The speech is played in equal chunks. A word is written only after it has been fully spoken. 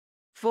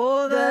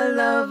for the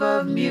love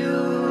of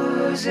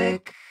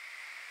music.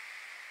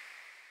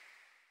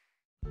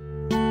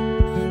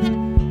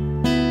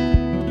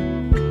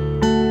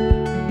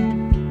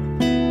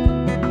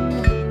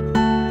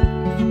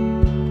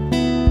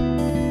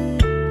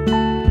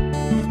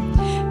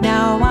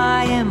 Now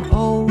I am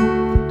old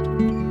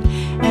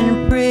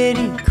and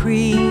pretty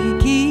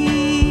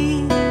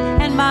creaky,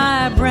 and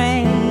my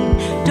brain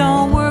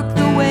don't work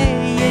the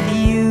way it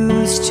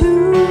used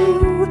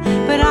to,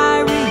 but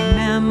I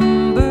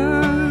remember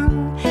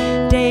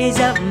days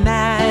of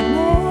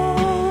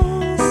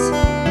madness,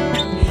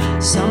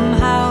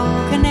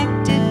 somehow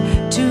connected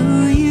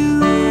to you.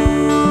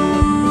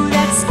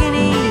 That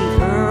skinny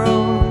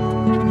girl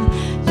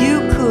you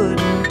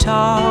couldn't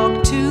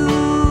talk to,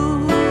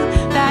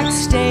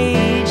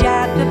 backstage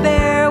at the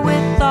Bear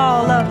with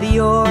all of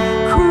your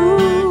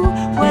crew,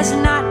 was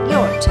not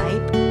your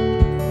type,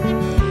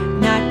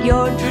 not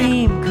your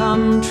dream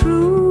come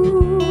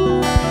true,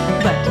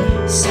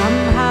 but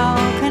somehow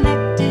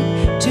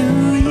connected to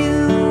you.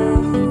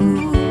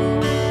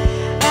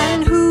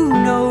 And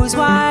who knows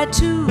why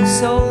two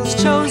souls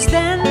chose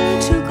then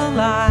to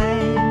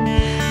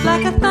collide,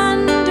 like a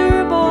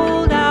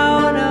thunderbolt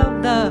out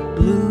of the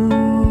blue.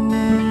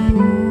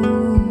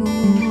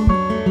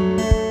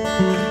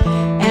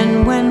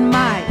 And when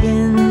my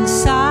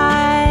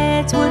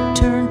insides would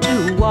turn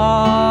to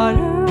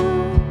water,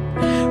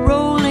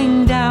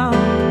 rolling down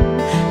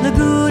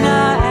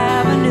Laguna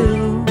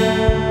Avenue,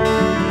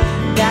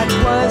 that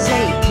was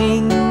a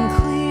ping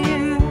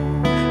clear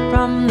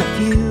from the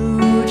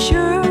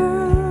future,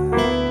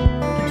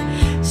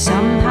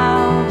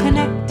 somehow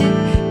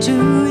connected to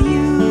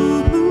you.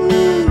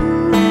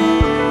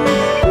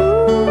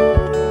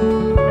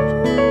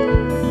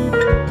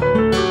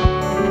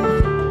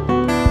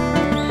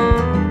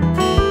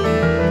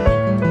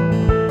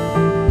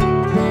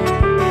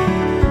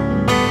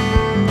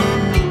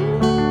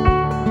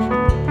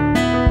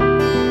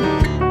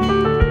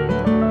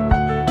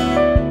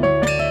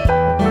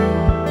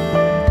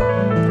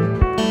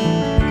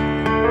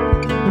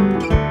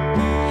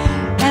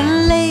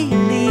 And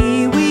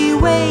lately we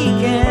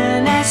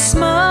waken as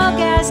smug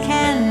as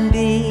can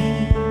be,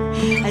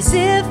 as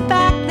if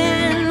back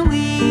then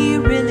we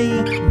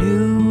really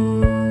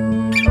knew.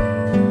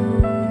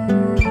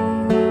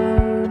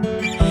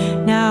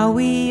 Now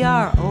we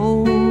are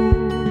old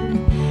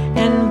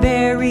and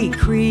very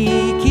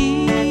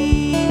creaky,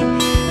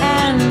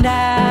 and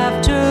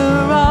after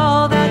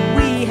all that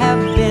we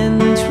have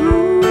been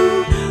through,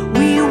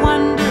 we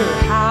wonder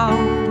how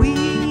we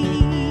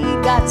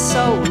got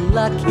so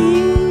lucky,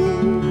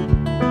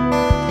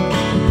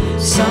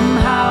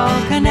 somehow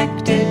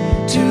connected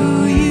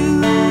to you.